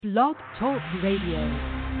Blog Talk Radio.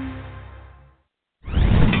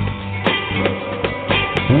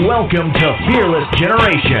 Welcome to Fearless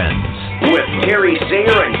Generations with Terry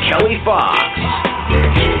Singer and Kelly Fox.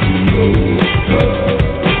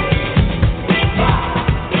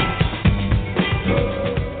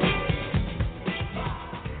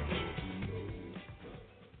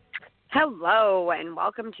 Hello, and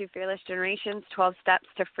welcome to Fearless Generations 12 Steps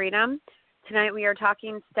to Freedom. Tonight we are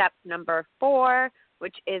talking step number 4,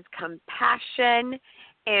 which is compassion,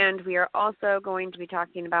 and we are also going to be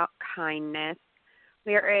talking about kindness.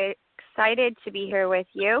 We are excited to be here with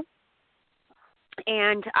you,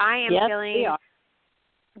 and I am feeling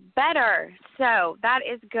better, so that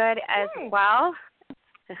is good as well.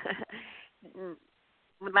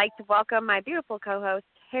 Would like to welcome my beautiful co-host,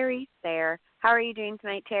 Terry Sayre. How are you doing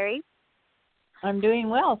tonight, Terry? I'm doing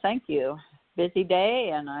well, thank you. Busy day,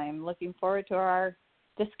 and I'm looking forward to our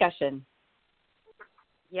discussion.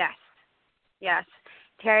 Yes.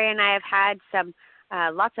 Terry and I have had some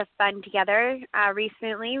lots of fun together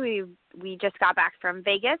recently. We just got back from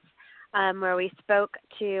Vegas, where we spoke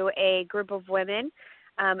to a group of women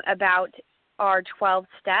about our 12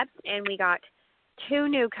 steps, and we got 2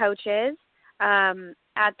 new coaches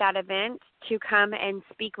at that event to come and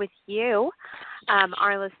speak with you,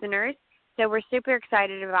 our listeners. So we're super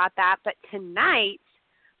excited about that. But tonight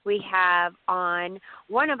we have on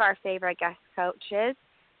one of our favorite guest coaches,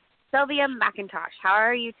 Sylvia McIntosh. How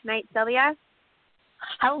are you tonight, Sylvia?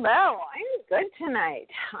 Hello. I'm good tonight.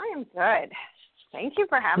 I am good. Thank you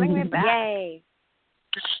for having me back. Yay.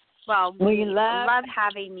 Well, we love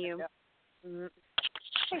having you. Thank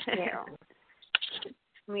you.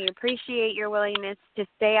 We appreciate your willingness to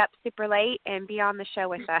stay up super late and be on the show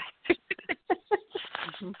with us.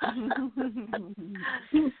 Don't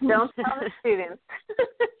tell the students.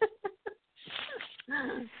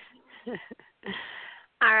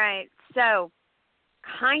 All right. So,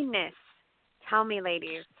 kindness. Tell me,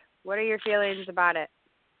 ladies, what are your feelings about it?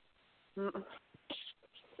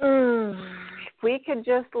 If we could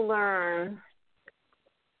just learn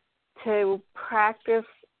to practice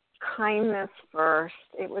kindness first,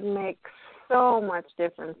 it would make so much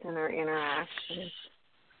difference in our interactions.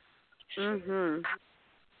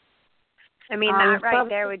 I mean, that right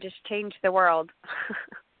there would just change the world.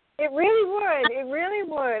 It really would. It really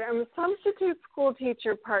would. I'm a substitute school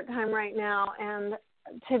teacher part-time right now, and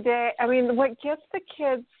today, what gets the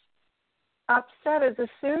kids upset is as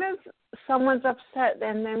soon as someone's upset,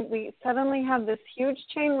 and then we suddenly have this huge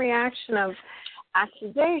chain reaction of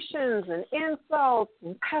accusations and insults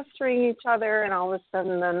and pestering each other, and all of a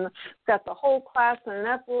sudden then got the whole class in an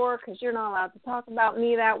uproar because you're not allowed to talk about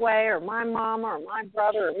me that way, or my mom, or my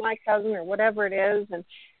brother, or my cousin, or whatever it is. And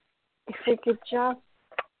if we could just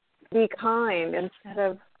be kind instead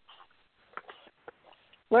of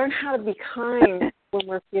learn how to be kind when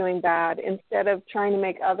we're feeling bad instead of trying to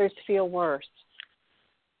make others feel worse.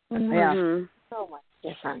 Yeah. So much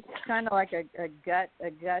different. It's kind of like a gut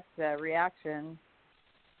reaction.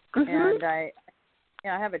 And I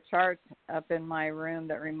have a chart up in my room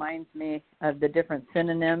that reminds me of the different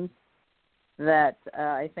synonyms that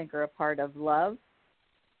I think are a part of love.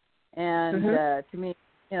 And to me,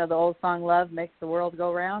 the old song, "Love Makes the World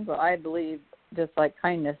Go Round." Well, I believe, just like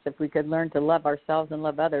kindness, if we could learn to love ourselves and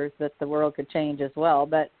love others, that the world could change as well.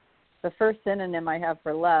 But the first synonym I have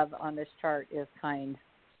for love on this chart is kind.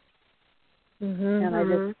 And I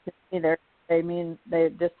just they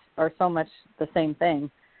just are so much the same thing.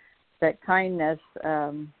 That kindness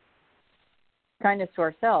to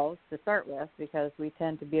ourselves to start with, because we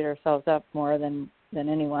tend to beat ourselves up more than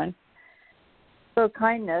anyone. So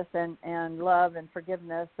kindness and love and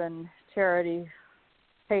forgiveness and charity,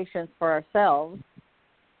 patience for ourselves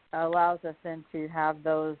allows us then to have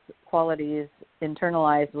those qualities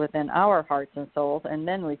internalized within our hearts and souls, and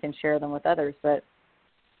then we can share them with others. But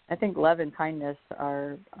I think love and kindness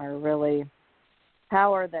are really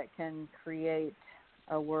power that can create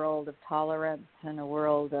a world of tolerance and a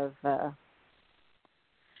world of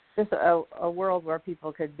just a world where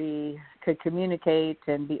people could communicate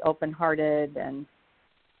and be open-hearted, and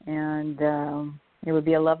it would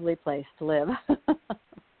be a lovely place to live.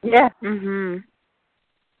 Yeah.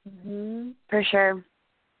 For sure.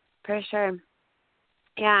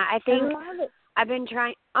 Yeah, I think I've been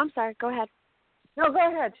trying. I'm sorry. Go ahead. No, go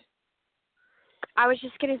ahead. I was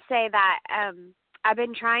just going to say that I've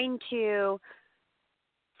been trying to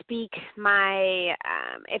speak my,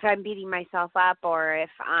 if I'm beating myself up or if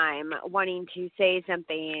I'm wanting to say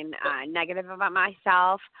something negative about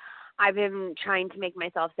myself, I've been trying to make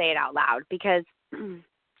myself say it out loud, because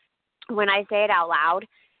when I say it out loud,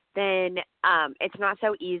 then it's not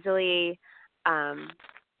so easily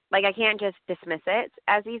Like, I can't just dismiss it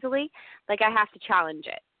as easily. Like, I have to challenge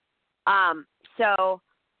it. So,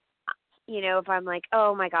 you know, if I'm like,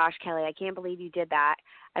 oh my gosh, Kelly, I can't believe you did that.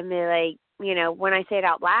 I'm like, you know, when I say it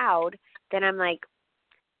out loud, then I'm like,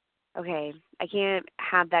 okay, I can't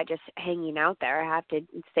have that just hanging out there. I have to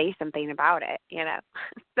say something about it, you know.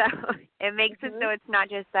 So it makes it so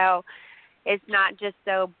it's not just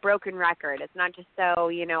so broken record. It's not just so,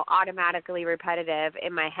 you know, automatically repetitive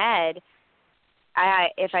in my head.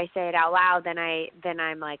 If I say it out loud, then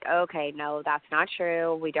I'm like, okay, no, that's not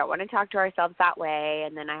true. We don't want to talk to ourselves that way,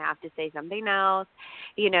 and then I have to say something else,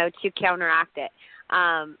 you know, to counteract it.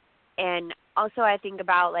 And also I think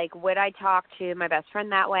about, like, would I talk to my best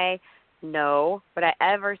friend that way? No. Would I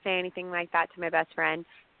ever say anything like that to my best friend?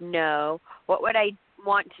 No. What would I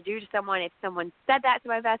want to do to someone if someone said that to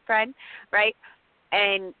my best friend, right?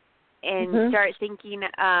 And start thinking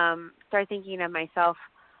of myself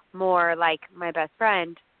more like my best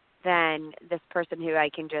friend than this person who I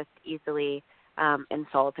can just easily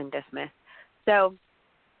insult and dismiss. So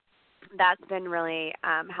that's been really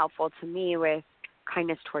helpful to me with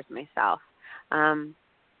kindness towards myself,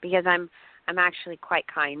 because I'm actually quite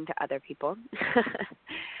kind to other people,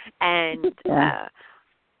 and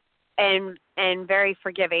and very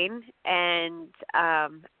forgiving, and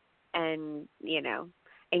you know,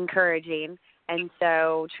 encouraging, and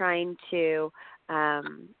so trying to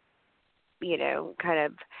you know, kind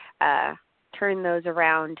of turn those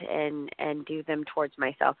around and do them towards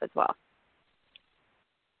myself as well.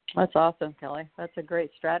 That's awesome, Kelly. That's a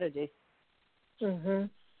great strategy. Mhm.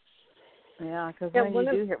 Yeah, because when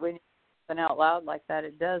you do hear when you say out loud like that,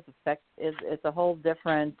 it does affect. It's a whole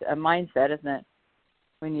different mindset, isn't it?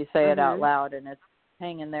 When you say it out loud and it's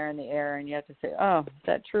hanging there in the air, and you have to say, "Oh, is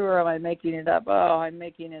that true, or am I making it up?" Oh, I'm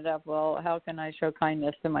making it up. Well, how can I show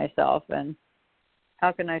kindness to myself, and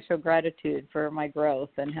how can I show gratitude for my growth,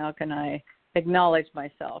 and how can I acknowledge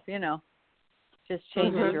myself? You know, just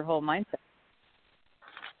changes your whole mindset.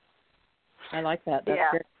 I like that. That's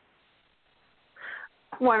great.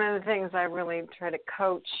 One of the things I really try to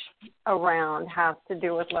coach around has to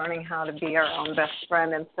do with learning how to be our own best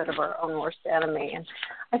friend instead of our own worst enemy. And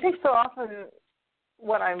I think so often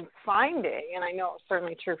what I'm finding, and I know it's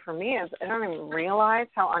certainly true for me, is I don't even realize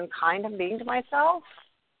how unkind I'm being to myself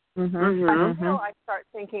until I start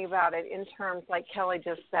thinking about it in terms like Kelly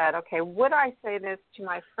just said. Okay, would I say this to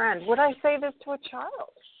my friend? Would I say this to a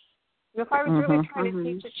child? And if I was really trying to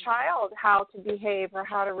teach a child how to behave or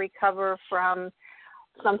how to recover from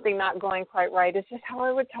something not going quite right, it's just how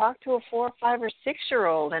I would talk to a 4, 5, or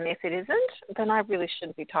 6-year-old. And if it isn't, then I really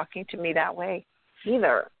shouldn't be talking to me that way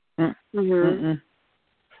either. But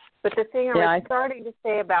the thing I was starting to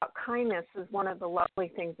say about kindness is one of the lovely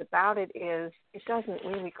things about it is it doesn't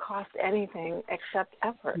really cost anything except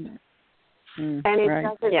effort. And it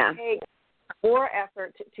doesn't take more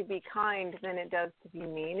effort to be kind than it does to be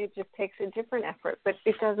mean. It just takes a different effort, but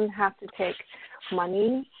it doesn't have to take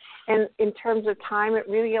money. And in terms of time, it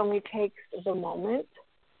really only takes the moment.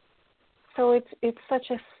 So it's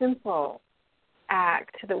such a simple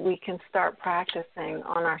act that we can start practicing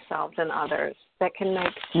on ourselves and others that can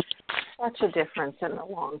make such a difference in the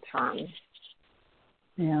long term.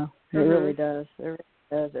 Yeah, it really does. It really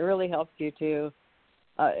does. It really helps you to.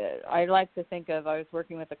 I like to think of, I was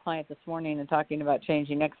working with a client this morning and talking about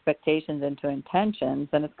changing expectations into intentions,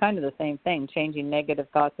 and it's kind of the same thing, changing negative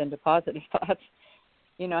thoughts into positive thoughts.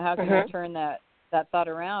 You know, how can you turn that thought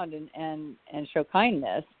around and show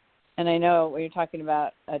kindness? And I know when you're talking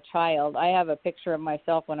about a child, I have a picture of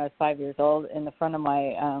myself when I was 5 years old in the front of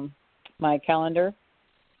my my calendar.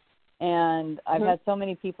 And I've had so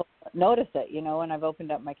many people notice it, you know, when I've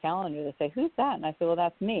opened up my calendar. They say, "Who's that?" And I say, "Well,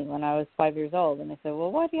 that's me when I was 5 years old." And they say,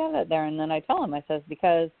 "Well, why do you have that there?" And then I tell them, I says,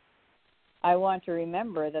 "Because I want to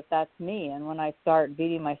remember that that's me. And when I start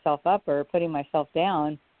beating myself up or putting myself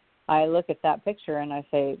down, I look at that picture and I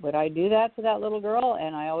say, would I do that to that little girl?"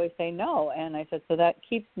 And I always say no. And I said, so that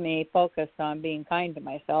keeps me focused on being kind to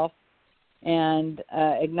myself and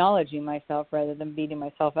acknowledging myself rather than beating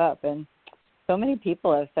myself up. And so many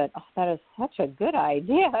people have said, "Oh, that is such a good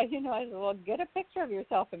idea." You know, I said, well, get a picture of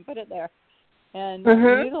yourself and put it there and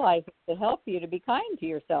utilize it to help you to be kind to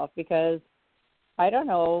yourself, because I don't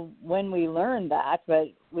know when we learn that, but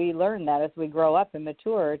we learn that as we grow up and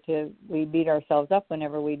mature. We beat ourselves up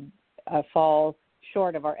whenever we fall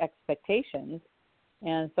short of our expectations.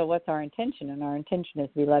 And so what's our intention? And our intention is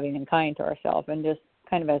to be loving and kind to ourselves, and just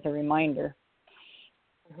kind of as a reminder.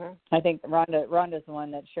 I think Rhonda's the one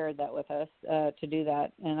that shared that with us to do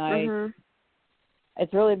that. And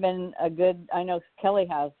it's really been a good, I know Kelly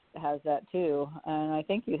has that too. And I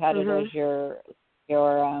think you had it as your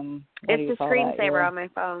your it's a screensaver on my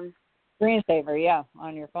phone. Screensaver, yeah,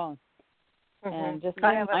 on your phone. And just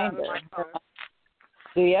I have it on reminder. my phone.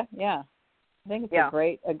 Do you? Yeah. I think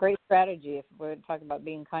it's a great strategy if we're talking about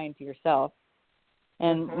being kind to yourself.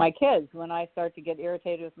 And my kids, when I start to get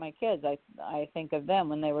irritated with my kids, I think of them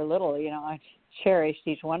when they were little. You know, I cherished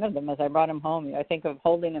each one of them as I brought them home. I think of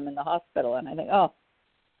holding them in the hospital, and I think, oh,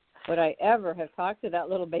 would I ever have talked to that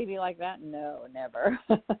little baby like that? No, never.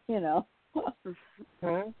 You know.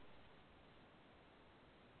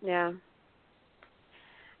 Yeah.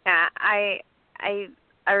 Yeah, I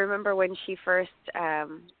remember when she first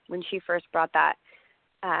brought that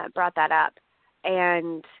up,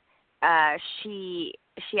 and she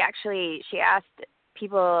asked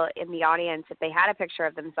people in the audience if they had a picture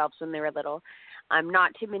of themselves when they were little.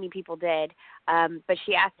 Not too many people did, but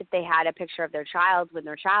she asked if they had a picture of their child when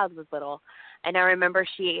their child was little. And I remember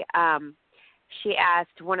she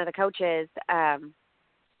asked one of the coaches about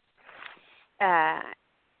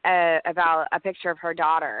a picture of her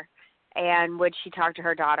daughter, and would she talk to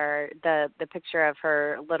her daughter, the picture of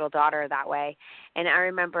her little daughter that way. And I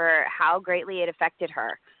remember how greatly it affected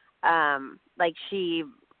her. Like she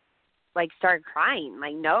started crying,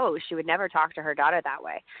 like no, she would never talk to her daughter that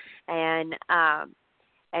way, and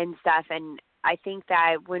stuff. And I think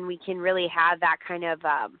that when we can really have that kind of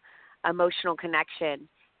emotional connection,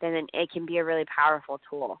 then it can be a really powerful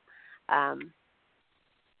tool.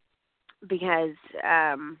 Because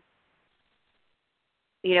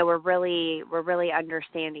you know, we're really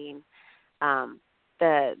understanding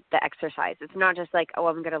the exercise. It's not just like, oh,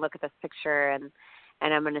 I'm going to look at this picture and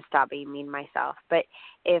I'm going to stop being mean myself. But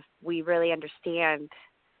if we really understand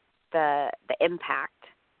the impact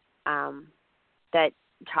that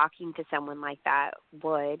talking to someone like that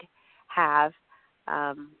would have,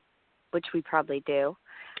 which we probably do,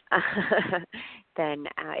 then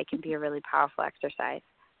it can be a really powerful exercise.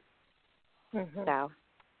 So,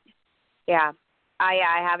 yeah,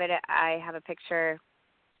 I have it. I have a picture.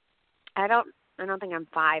 I don't think I'm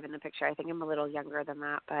 5 in the picture. I think I'm a little younger than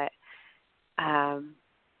that. But to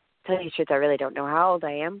tell you the truth, I really don't know how old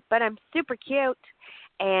I am. But I'm super cute,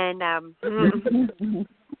 and and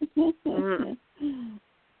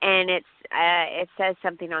it says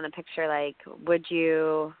something on the picture like, would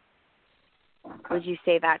you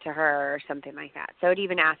say that to her or something like that. So it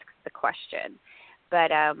even asks the question.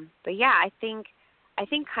 But yeah, I think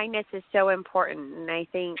kindness is so important, and I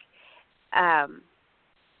think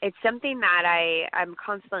it's something that I'm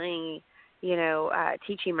constantly, you know,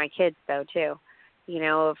 teaching my kids though too. You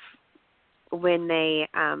know, when they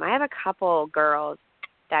I have a couple girls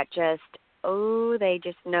that they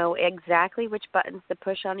just know exactly which buttons to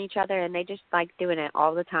push on each other, and they just like doing it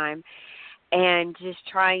all the time, and just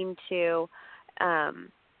trying to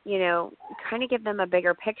you know, kind of give them a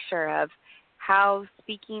bigger picture of how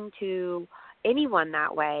speaking to anyone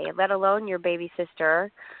that way, let alone your baby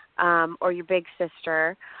sister or your big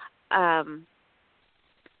sister,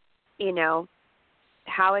 you know,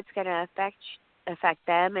 how it's going to affect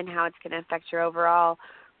them and how it's going to affect your overall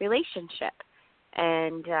relationship.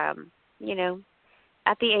 And, you know,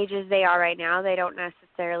 at the ages they are right now, they don't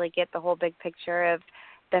necessarily get the whole big picture of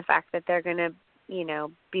the fact that they're going to, you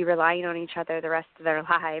know, be relying on each other the rest of their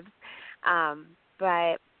lives.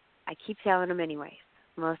 But I keep telling them anyways.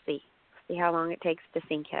 We'll see how long it takes to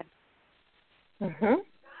sink in.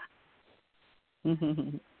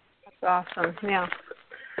 That's awesome. Yeah.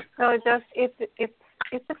 So it's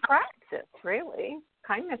a practice, really.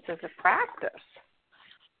 Kindness is a practice.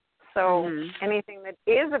 So anything that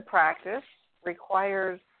is a practice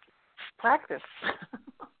requires practice.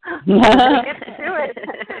 Get to do it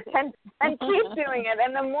and keep doing it.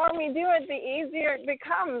 And the more we do it, the easier it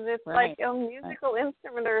becomes. It's like a musical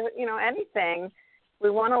instrument or, you know, anything. We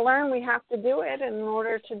want to learn, we have to do it. And in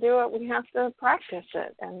order to do it, we have to practice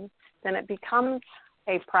it. And then it becomes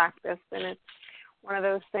a practice. And it's one of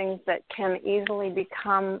those things that can easily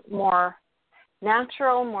become more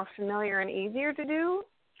natural, more familiar, and easier to do.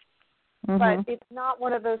 But it's not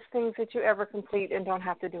one of those things that you ever complete and don't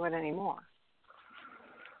have to do it anymore.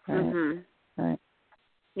 Right.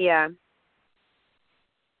 Yeah.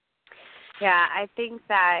 Yeah, I think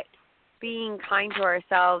that being kind to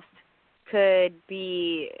ourselves could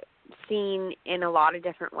be seen in a lot of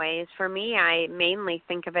different ways. For me, I mainly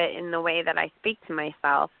think of it in the way that I speak to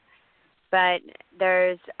myself. But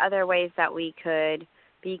there's other ways that we could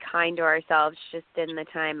be kind to ourselves just in the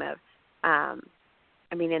time of,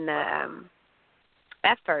 in the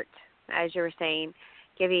effort, as you were saying,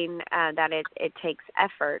 giving that it takes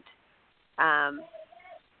effort.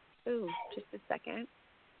 Just a second.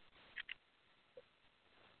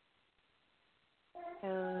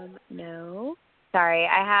 No. Sorry,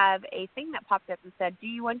 I have a thing that popped up and said, "Do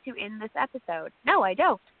you want to end this episode?" No, I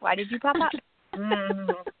don't. Why did you pop up?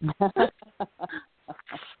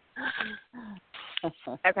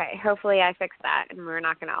 Okay, hopefully I fixed that, and we're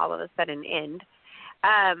not going to all of a sudden end.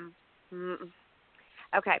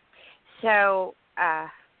 Okay, so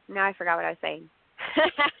now I forgot what I was saying.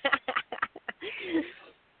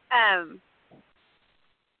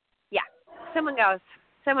 Yeah, someone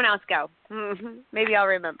else go. Maybe I'll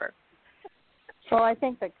remember. Well, I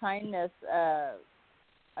think that kindness,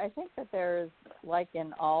 I think that there's, like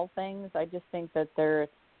in all things, I just think that there's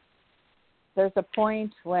a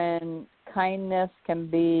point when kindness can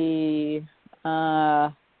be,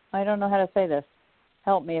 I don't know how to say this.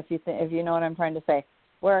 Help me if you know what I'm trying to say.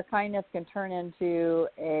 Where a kindness can turn into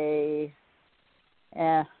I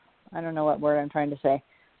don't know what word I'm trying to say,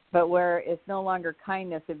 but where it's no longer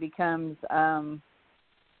kindness, it becomes,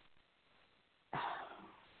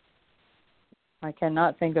 I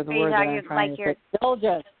cannot think of the word that I'm trying to say.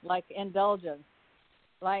 Indulgence.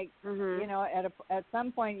 You know, at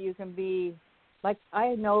some point you can be, like,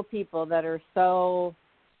 I know people that are so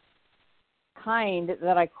kind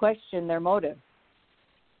that I question their motive.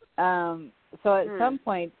 So at some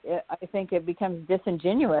point, I think it becomes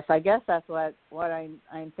disingenuous. I guess that's what I'm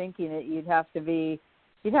thinking. That you'd have to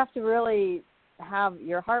really have,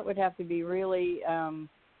 your heart would have to be really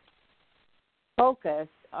focused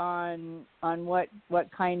on what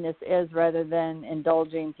kindness is, rather than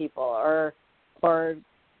indulging people or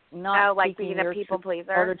not like being a people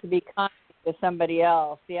pleaser, in order to be kind to somebody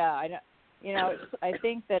else. Yeah, I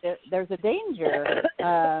think that there's a danger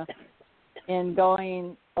in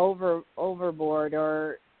going overboard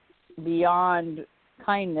or beyond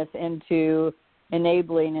kindness into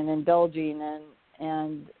enabling and indulging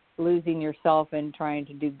and losing yourself in trying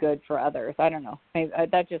to do good for others. I don't know.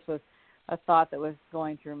 That just was a thought that was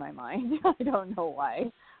going through my mind. I don't know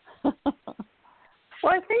why.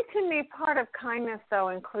 Well, I think to me part of kindness, though,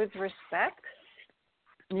 includes respect.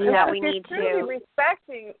 Yeah, we need to.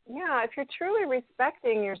 If you're truly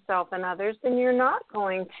respecting yourself and others, then you're not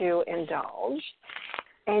going to indulge,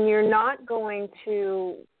 and you're not going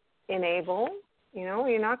to enable. You know,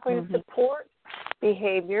 you're not going to support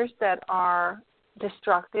behaviors that are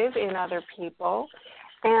destructive in other people.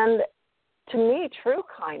 And to me, true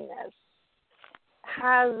kindness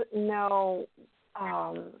has no,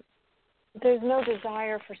 there's no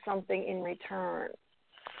desire for something in return.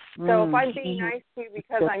 So if I'm being nice to you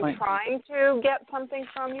because I'm trying to get something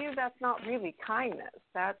from you, that's not really kindness.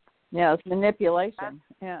 It's manipulation.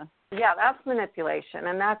 That's manipulation,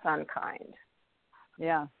 and that's unkind.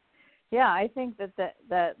 Yeah, I think that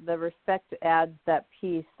the respect adds that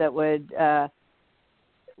piece that would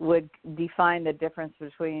define the difference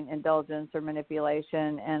between indulgence or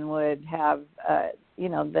manipulation, and would have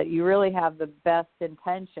that you really have the best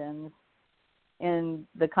intentions in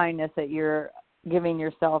the kindness that you're giving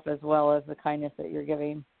yourself, as well as the kindness that you're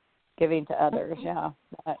giving to others. Yeah,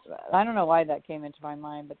 I don't know why that came into my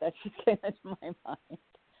mind, but that just came into my mind.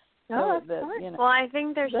 No, that's fine. Well, I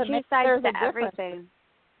think there's two sides to everything.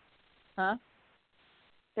 Huh?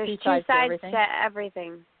 There's two sides to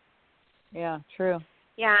everything. Yeah, true.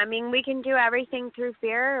 Yeah, I mean, we can do everything through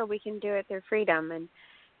fear, or we can do it through freedom. And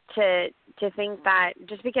to think that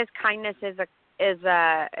just because kindness is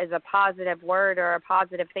a positive word or a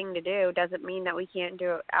positive thing to do doesn't mean that we can't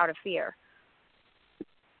do it out of fear.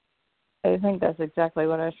 I think that's exactly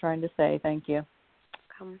what I was trying to say. Thank you.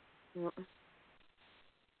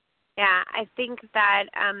 Yeah, I think that,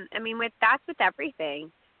 that's with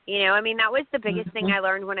everything. You know, I mean, that was the biggest thing I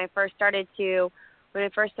learned when I first started to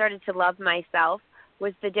love myself,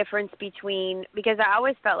 was the difference between, because I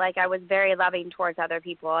always felt like I was very loving towards other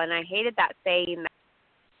people, and I hated that saying.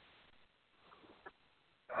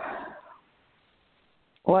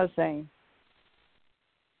 What saying?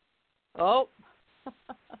 Oh.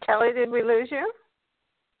 Kelly, did we lose you?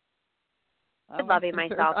 Loving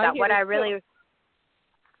myself. That what I really.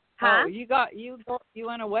 Huh? Oh, you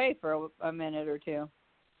went away for a minute or two.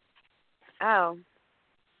 Oh.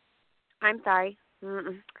 I'm sorry.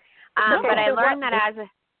 But I learned that as a.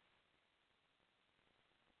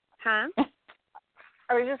 Huh?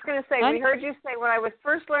 I was just going to say, we heard you say when I was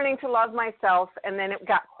first learning to love myself, and then it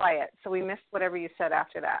got quiet, so we missed whatever you said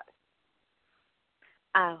after that.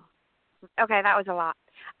 Oh, okay, that was a lot.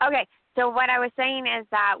 Okay, so what I was saying is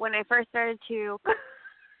that when I first started to,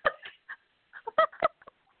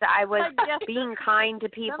 I was being kind to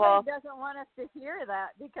people. Somebody doesn't want us to hear that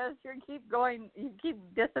because you keep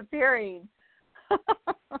disappearing.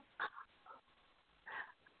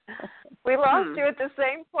 We lost you at the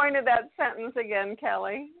same point of that sentence again,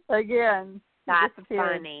 Kelly. Again. That's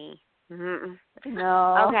funny. Mm-mm.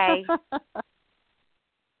 No. Okay.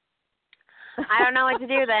 I don't know what to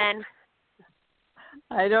do then.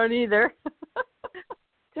 I don't either.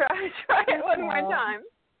 Try it one more time.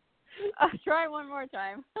 Try one more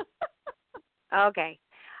time. Okay.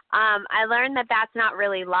 I learned that that's not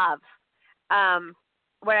really love.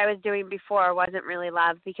 What I was doing before wasn't really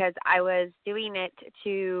love because I was doing it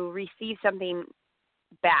to receive something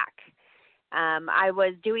back. I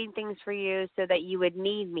was doing things for you so that you would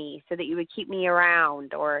need me, so that you would keep me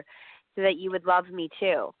around, or so that you would love me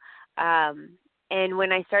too. And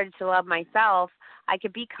when I started to love myself, I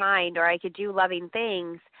could be kind or I could do loving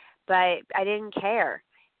things, but I didn't care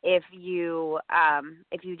if you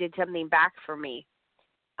did something back for me.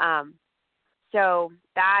 So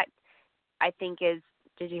that, I think, is.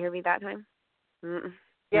 Did you hear me that time? Mm-mm.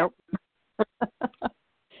 Yep.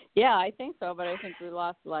 Yeah, I think so, but I think we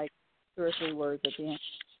lost like 2 or 3 words at the end.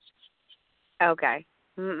 Okay.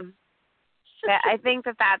 Mm-mm. But I think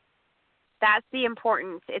that's the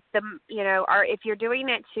importance. It's the, or if you're doing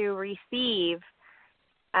it to receive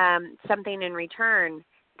something in return,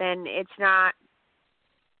 then it's not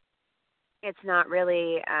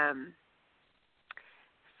really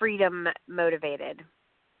freedom motivated.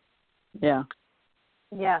 Yeah.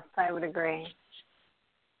 Yes, I would agree.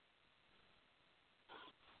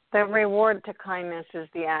 The reward to kindness is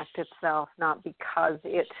the act itself, not because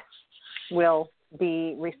it will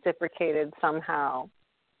be reciprocated somehow.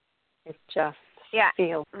 It just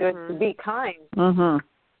feels good to be kind,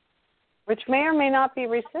 which may or may not be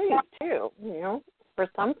received too. For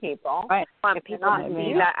some people, right? If people not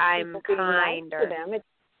see that I'm kind, nice to them, it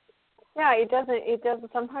doesn't. It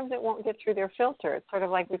doesn't. Sometimes it won't get through their filter. It's sort of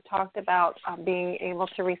like we've talked about being able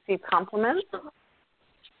to receive compliments.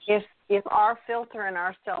 If our filter and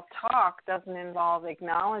our self-talk doesn't involve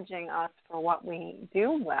acknowledging us for what we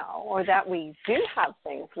do well, or that we do have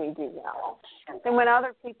things we do well, then when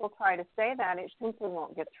other people try to say that, it simply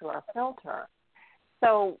won't get through our filter.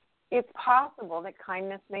 So it's possible that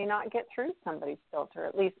kindness may not get through somebody's filter,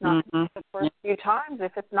 at least not the first few times,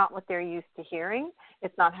 if it's not what they're used to hearing,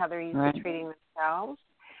 it's not how they're used to treating themselves.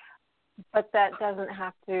 But that doesn't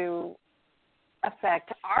have to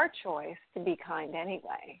affect our choice to be kind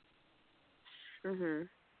anyway. Mhm.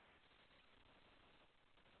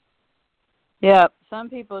 Yeah, some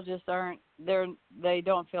people just aren't. They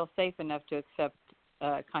don't feel safe enough to accept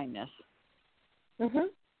kindness. Mhm.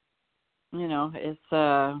 It's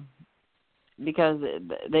because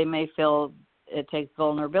they may feel it takes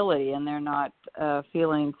vulnerability, and they're not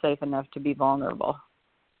feeling safe enough to be vulnerable.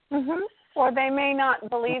 Mhm. Or they may not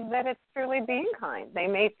believe that it's truly being kind. They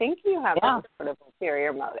may think you have some sort of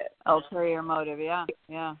ulterior motive. Ulterior motive, yeah.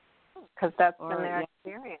 Because that's been their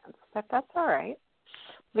experience. But that's all right.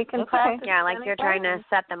 We can practice. Yeah, like you're trying to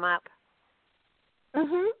set them up.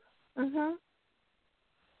 Mhm. Mhm.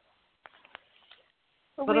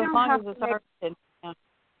 But as long as it's our intention. Yeah.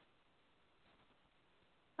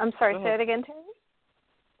 I'm sorry. Say it again, Terry.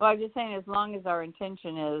 Well, I'm just saying, as long as our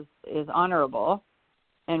intention is honorable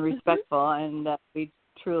and respectful, and that we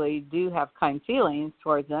truly do have kind feelings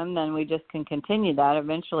towards them, then we just can continue that.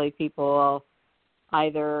 Eventually, people will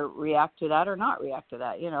either react to that or not react to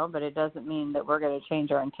that, but it doesn't mean that we're going to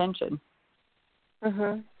change our intention.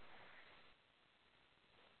 Mhm.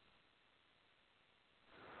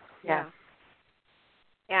 Yeah.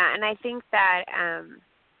 Yeah, and I think that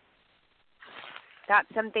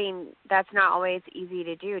that's something that's not always easy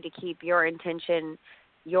to do, to keep your intention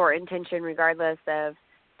regardless of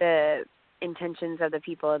the intentions of the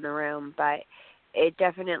people in the room, but it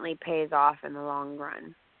definitely pays off in the long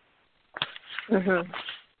run. Mhm.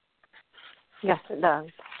 Yes, it does.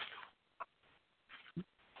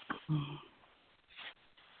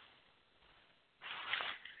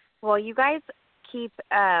 Well, you guys keep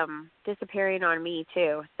disappearing on me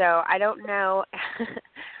too, so I don't know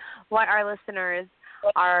what our listeners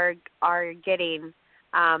are getting,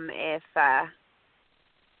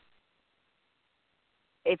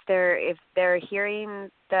 if they're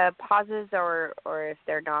hearing the pauses or if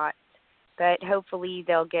they're not. But hopefully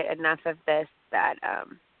they'll get enough of this that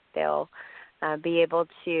they'll be able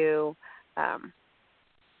to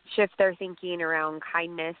shift their thinking around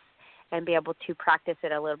kindness and be able to practice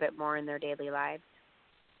it a little bit more in their daily lives.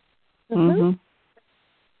 Mhm.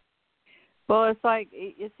 Well, it's like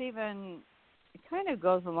it kind of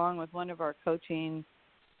goes along with one of our coaching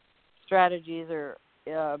strategies, or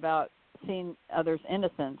about seeing others'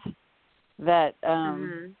 innocence. That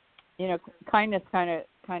kindness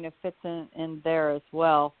kind of fits in there as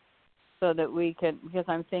well, so that we can. Because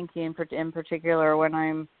I'm thinking in particular when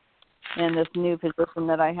I'm in this new position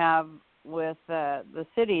that I have with the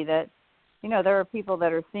city, that there are people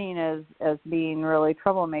that are seen as being really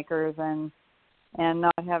troublemakers and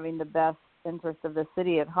not having the best interest of the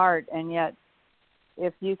city at heart, and yet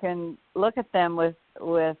if you can look at them with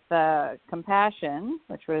compassion,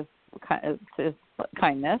 which was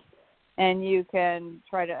kindness, and you can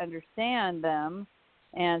try to understand them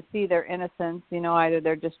and see their innocence, either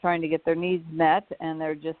they're just trying to get their needs met and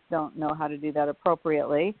they just don't know how to do that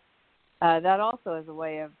appropriately. That also is a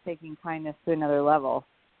way of taking kindness to another level,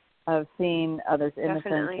 of seeing others' innocence.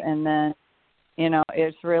 Definitely. And then,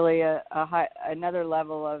 it's really another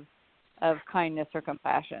level of kindness or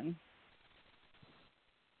compassion.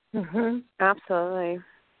 Absolutely.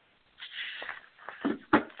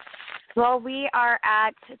 Well, we are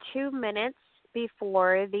at 2 minutes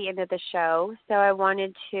before the end of the show, so I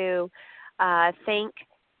wanted to thank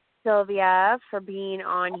Sylvia for being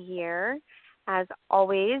on here. As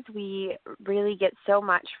always, we really get so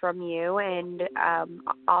much from you and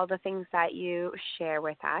all the things that you share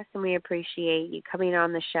with us, and we appreciate you coming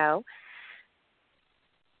on the show.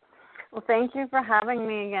 Well, thank you for having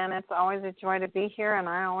me again. It's always a joy to be here, and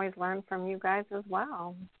I always learn from you guys as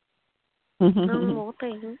well. Well,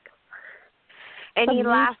 thanks. Any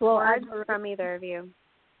last words from either of you?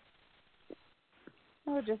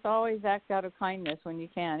 Oh, just always act out of kindness when you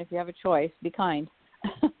can. If you have a choice, be kind.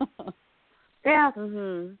 Yeah.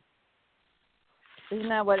 Mhm. Isn't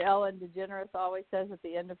that what Ellen DeGeneres always says at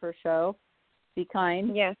the end of her show? Be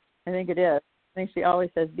kind? Yes. I think it is. I think she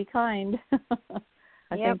always says, be kind.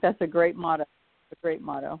 I think that's a great motto. A great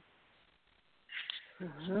motto.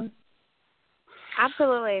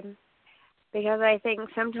 Absolutely. Because I think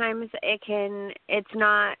sometimes it's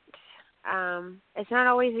not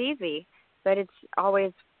always easy, but it's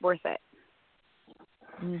always worth it.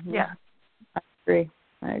 Yeah. I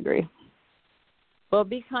agree. Well,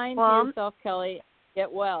 be kind to yourself, Kelly. Get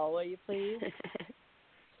well, will you please?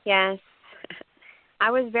 Yes. I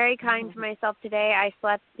was very kind to myself today. I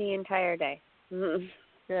slept the entire day.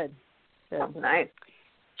 Good. Nice.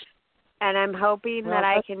 And I'm hoping that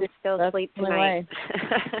I can still sleep tonight.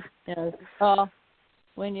 Yes. Well,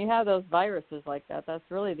 when you have those viruses like that, that's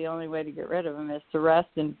really the only way to get rid of them is to rest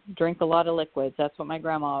and drink a lot of liquids. That's what my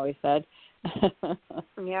grandma always said.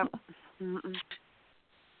 Yep.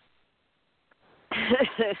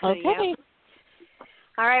 Okay. Yep.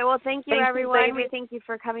 All right. Well, thank you, everyone. We thank you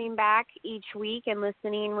for coming back each week and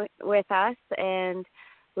listening with us. And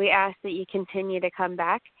we ask that you continue to come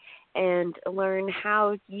back and learn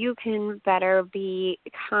how you can better be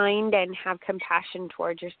kind and have compassion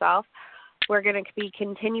towards yourself. We're going to be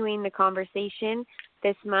continuing the conversation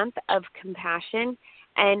this month of compassion.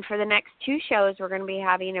 And for the next 2 shows, we're going to be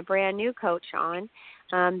having a brand new coach on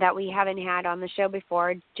that we haven't had on the show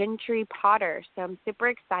before, Gentry Potter. So I'm super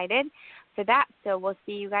excited for that. So we'll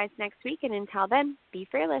see you guys next week. And until then, be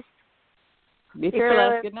fearless. Be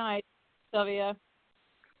fearless. Good night, Sylvia.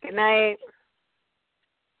 Good night.